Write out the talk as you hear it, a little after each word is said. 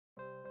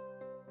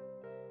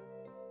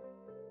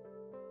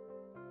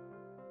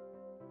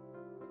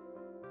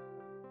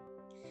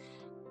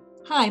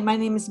Hi, my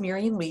name is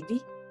Marian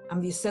Levy.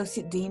 I'm the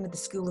Associate Dean of the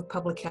School of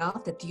Public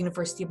Health at the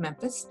University of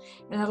Memphis,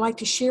 and I'd like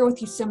to share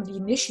with you some of the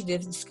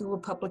initiatives the School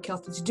of Public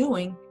Health is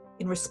doing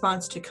in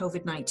response to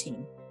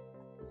COVID-19.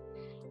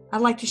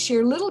 I'd like to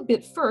share a little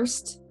bit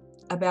first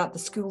about the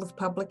School of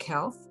Public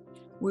Health.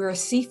 We're a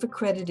CEF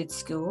accredited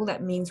school.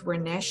 That means we're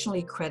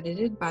nationally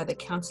accredited by the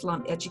Council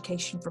on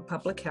Education for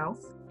Public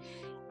Health.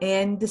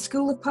 And the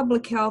School of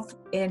Public Health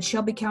and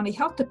Shelby County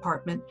Health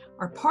Department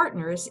are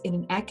partners in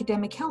an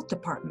academic health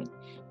department,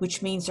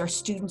 which means our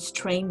students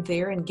train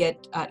there and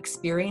get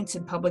experience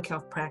in public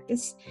health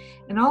practice.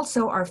 And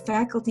also our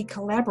faculty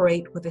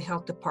collaborate with the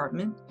health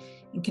department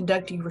in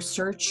conducting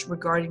research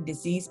regarding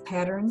disease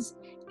patterns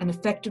and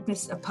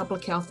effectiveness of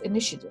public health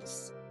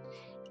initiatives.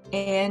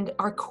 And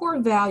our core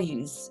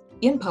values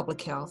in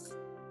public health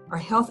are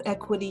health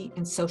equity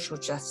and social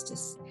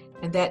justice.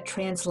 And that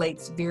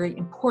translates very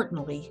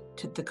importantly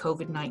to the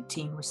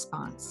COVID-19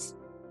 response.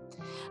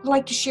 I'd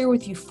like to share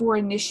with you 4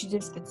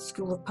 initiatives that the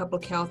School of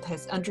Public Health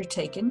has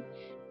undertaken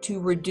to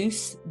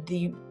reduce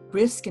the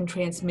risk and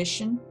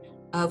transmission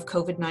of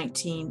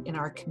COVID-19 in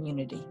our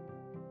community.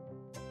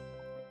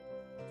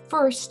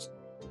 First,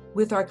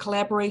 with our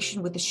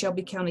collaboration with the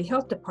Shelby County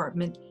Health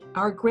Department,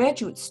 our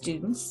graduate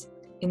students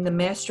in the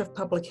Master of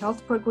Public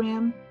Health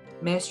program,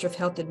 Master of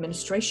Health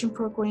Administration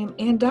program,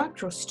 and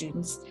doctoral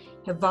students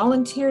have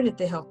volunteered at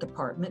the health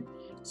department,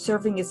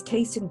 serving as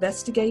case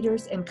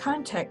investigators and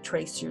contact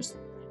tracers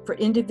for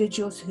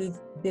individuals who've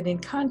been in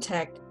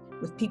contact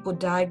with people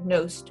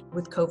diagnosed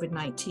with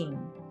COVID-19.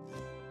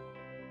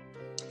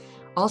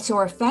 Also,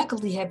 our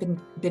faculty have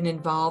been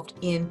involved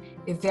in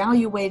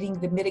evaluating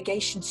the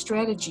mitigation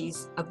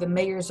strategies of the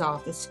mayor's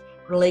office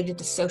related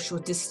to social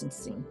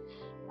distancing,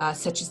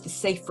 such as the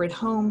Safer at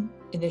Home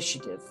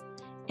initiative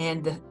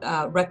and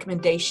the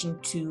recommendation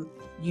to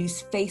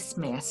use face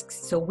masks.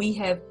 So we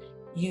have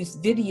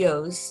used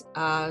videos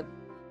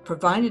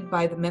provided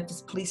by the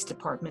Memphis Police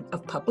Department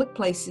of public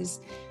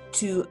places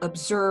to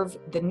observe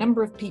the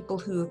number of people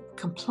who have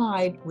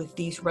complied with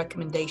these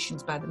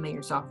recommendations by the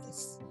mayor's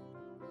office.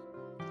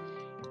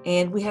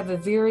 And we have a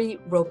very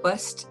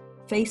robust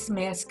face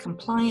mask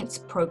compliance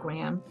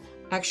program,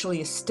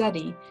 actually a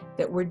study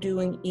that we're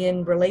doing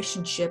in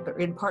relationship or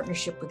in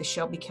partnership with the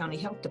Shelby County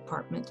Health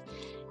Department.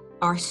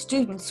 Our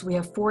students, we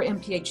have 4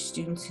 MPH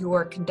students who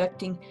are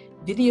conducting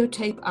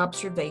videotape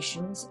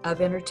observations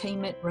of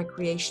entertainment,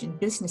 recreation, and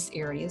business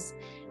areas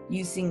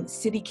using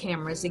city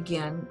cameras,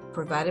 again,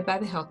 provided by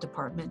the health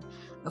department,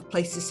 of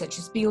places such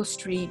as Beale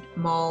Street,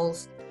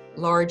 malls,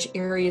 large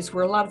areas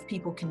where a lot of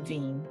people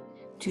convene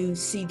to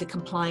see the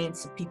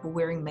compliance of people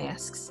wearing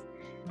masks.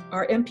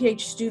 Our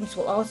MPH students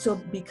will also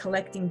be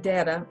collecting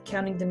data,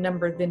 counting the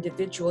number of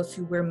individuals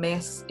who wear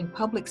masks in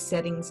public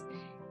settings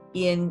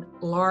in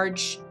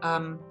large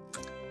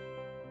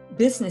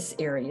business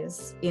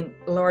areas, in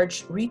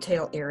large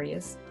retail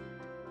areas.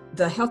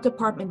 The health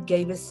department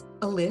gave us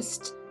a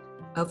list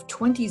of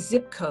 20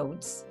 zip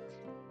codes,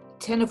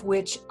 10 of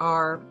which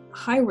are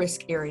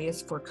high-risk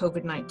areas for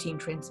COVID-19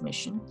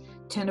 transmission,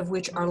 10 of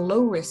which are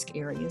low-risk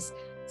areas.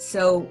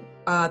 So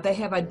they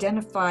have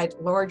identified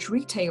large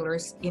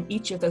retailers in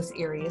each of those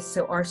areas.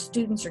 So our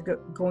students are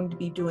going to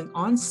be doing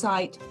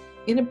on-site,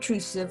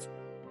 inobtrusive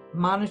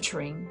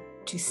monitoring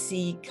to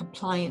see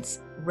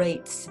compliance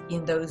rates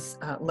in those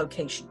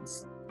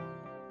locations.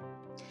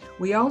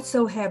 We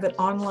also have an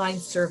online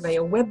survey,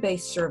 a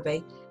web-based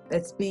survey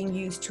that's being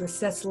used to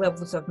assess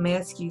levels of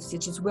mask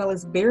usage as well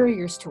as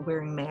barriers to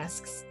wearing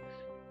masks.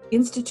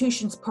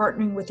 Institutions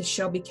partnering with the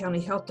Shelby County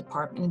Health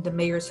Department and the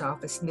mayor's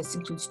office, and this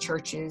includes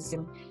churches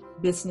and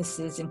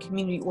businesses and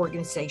community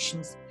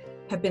organizations,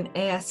 have been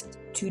asked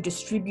to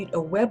distribute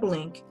a web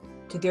link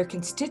to their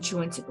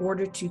constituents in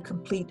order to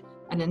complete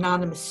an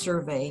anonymous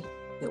survey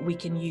that we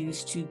can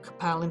use to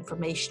compile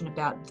information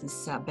about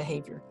this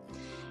behavior.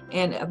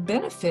 And a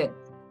benefit,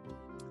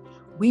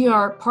 we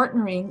are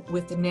partnering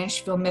with the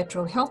Nashville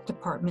Metro Health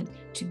Department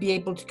to be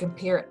able to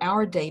compare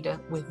our data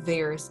with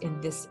theirs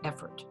in this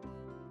effort.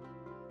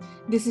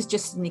 This is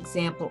just an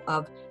example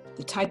of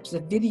the types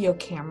of video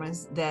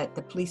cameras that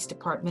the police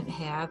department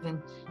have,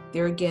 and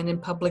they're again in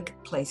public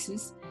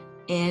places.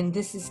 And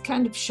this is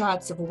kind of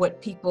shots of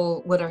what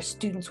our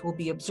students will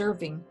be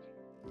observing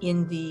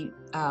in the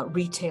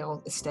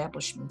retail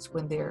establishments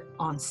when they're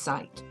on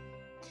site.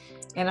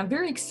 And I'm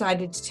very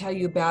excited to tell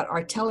you about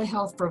our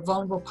Telehealth for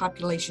Vulnerable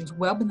Populations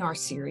webinar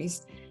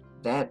series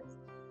that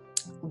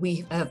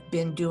we have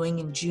been doing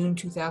in June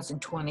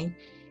 2020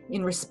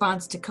 in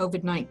response to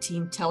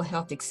COVID-19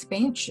 telehealth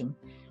expansion.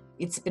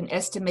 It's been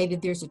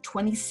estimated there's a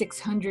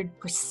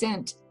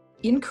 2,600%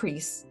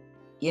 increase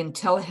in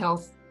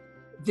telehealth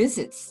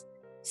visits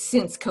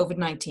since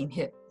COVID-19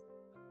 hit.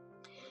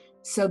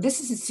 So this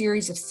is a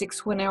series of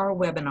 6 one-hour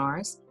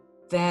webinars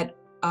that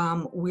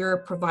we're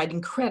providing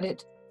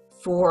credit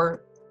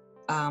for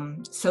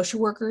social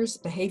workers,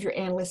 behavior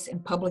analysts,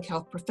 and public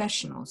health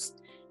professionals.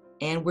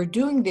 And we're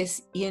doing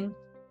this in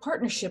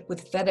partnership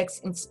with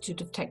FedEx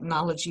Institute of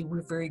Technology.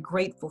 We're very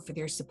grateful for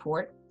their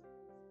support.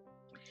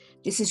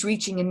 This is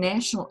reaching a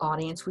national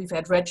audience. We've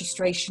had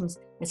registrations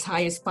as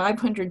high as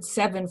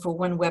 507 for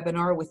one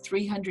webinar with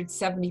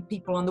 370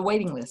 people on the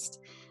waiting list.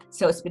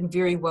 So it's been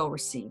very well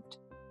received.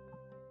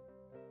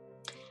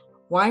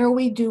 Why are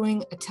we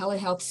doing a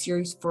telehealth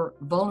series for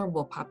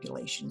vulnerable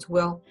populations?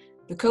 Well,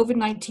 the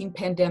COVID-19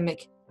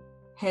 pandemic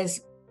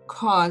has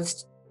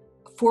caused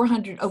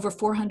over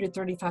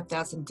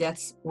 435,000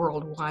 deaths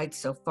worldwide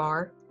so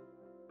far,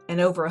 and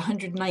over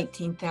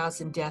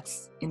 119,000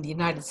 deaths in the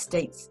United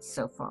States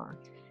so far.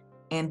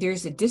 And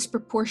there's a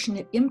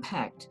disproportionate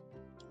impact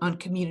on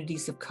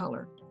communities of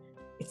color.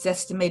 It's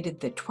estimated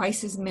that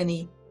twice as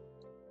many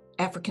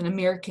African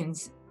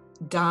Americans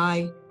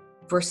die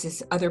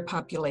versus other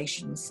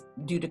populations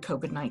due to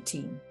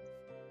COVID-19.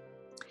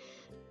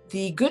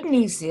 The good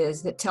news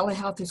is that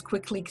telehealth has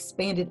quickly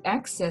expanded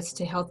access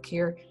to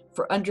healthcare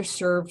for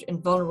underserved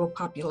and vulnerable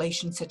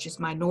populations such as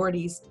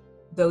minorities,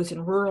 those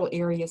in rural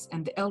areas,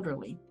 and the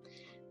elderly.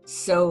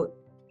 So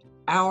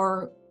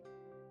our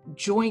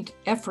joint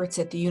efforts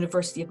at the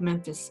University of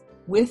Memphis,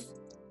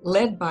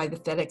 led by the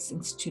FedEx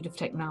Institute of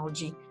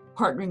Technology,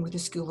 partnering with the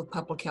School of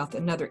Public Health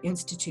and other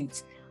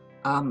institutes,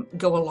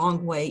 go a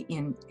long way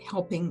in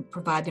helping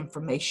provide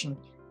information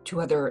to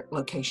other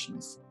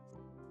locations.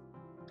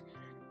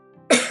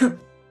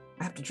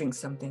 I have to drink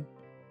something.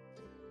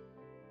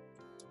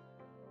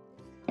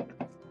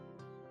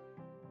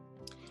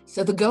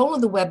 So the goal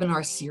of the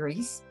webinar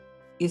series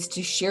is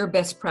to share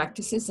best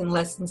practices and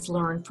lessons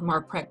learned from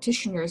our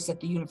practitioners at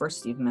the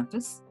University of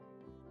Memphis,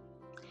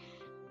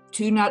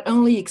 to not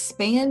only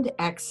expand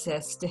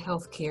access to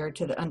healthcare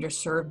to the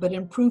underserved, but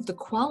improve the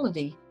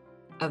quality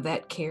of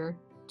that care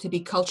to be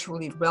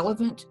culturally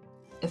relevant,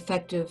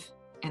 effective,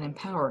 and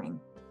empowering.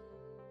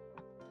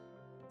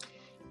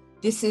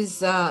 This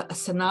is a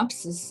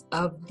synopsis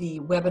of the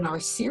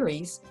webinar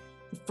series.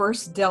 The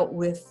first dealt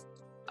with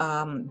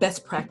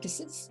best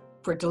practices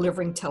for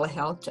delivering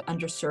telehealth to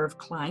underserved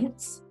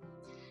clients,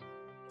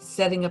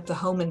 setting up the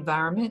home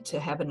environment to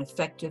have an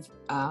effective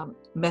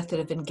method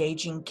of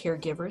engaging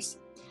caregivers.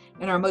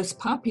 And our most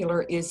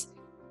popular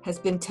has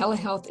been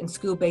telehealth and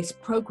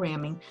school-based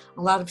programming.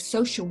 A lot of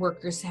social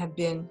workers have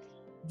been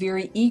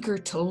very eager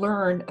to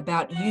learn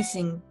about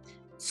using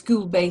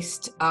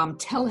school-based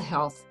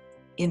telehealth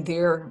in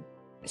their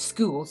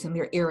schools, in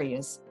their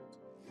areas,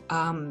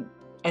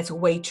 as a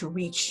way to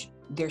reach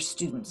their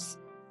students.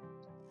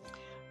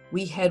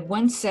 We had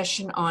one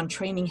session on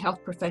training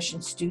health profession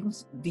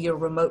students via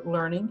remote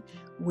learning,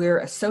 where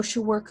a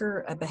social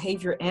worker, a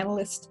behavior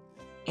analyst,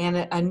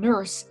 and a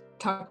nurse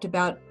talked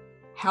about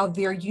how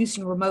they're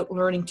using remote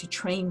learning to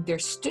train their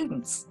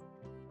students.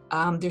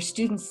 Their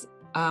students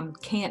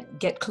can't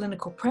get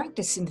clinical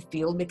practice in the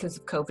field because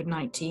of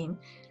COVID-19,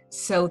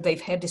 so they've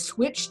had to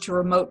switch to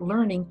remote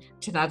learning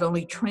to not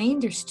only train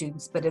their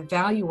students, but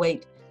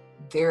evaluate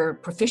their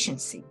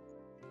proficiency.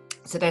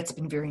 So that's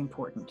been very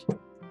important.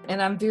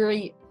 And I'm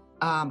very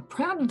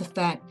proud of the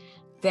fact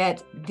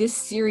that this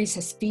series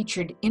has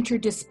featured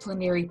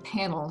interdisciplinary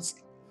panels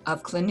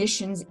of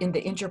clinicians in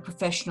the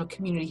Interprofessional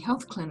Community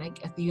Health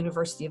Clinic at the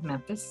University of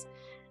Memphis.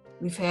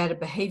 We've had a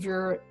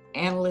behavior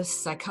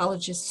analyst,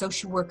 psychologist,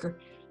 social worker,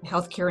 a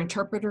healthcare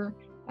interpreter,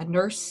 a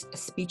nurse, a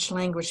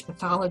speech-language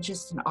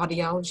pathologist, an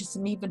audiologist,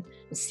 and even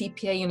a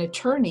CPA and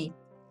attorney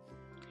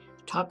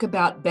talk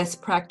about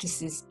best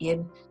practices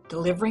in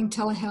delivering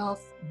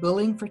telehealth,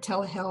 billing for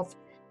telehealth,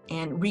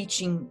 and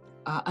reaching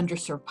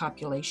underserved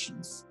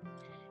populations.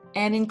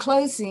 And in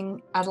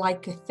closing, I'd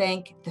like to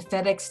thank the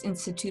FedEx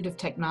Institute of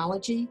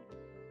Technology,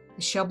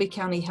 the Shelby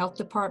County Health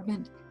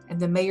Department, and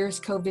the Mayor's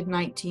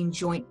COVID-19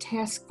 Joint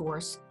Task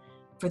Force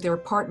for their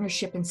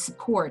partnership and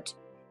support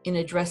in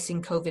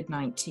addressing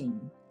COVID-19.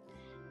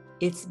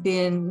 It's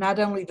been not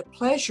only the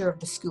pleasure of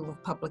the School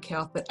of Public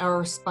Health, but our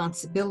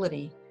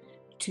responsibility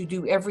to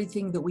do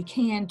everything that we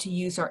can to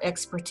use our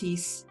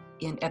expertise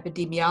in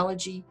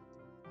epidemiology,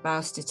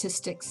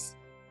 biostatistics,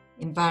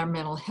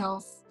 environmental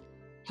health,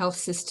 health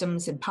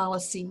systems and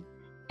policy,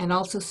 and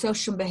also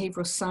social and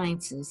behavioral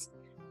sciences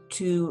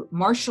to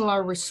marshal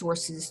our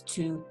resources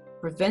to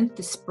prevent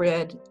the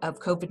spread of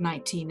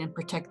COVID-19 and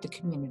protect the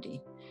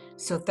community.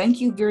 So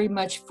thank you very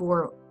much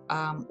for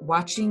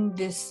watching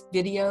this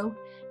video,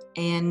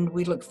 and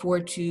we look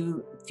forward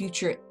to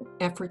future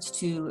efforts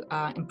to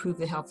improve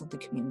the health of the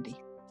community.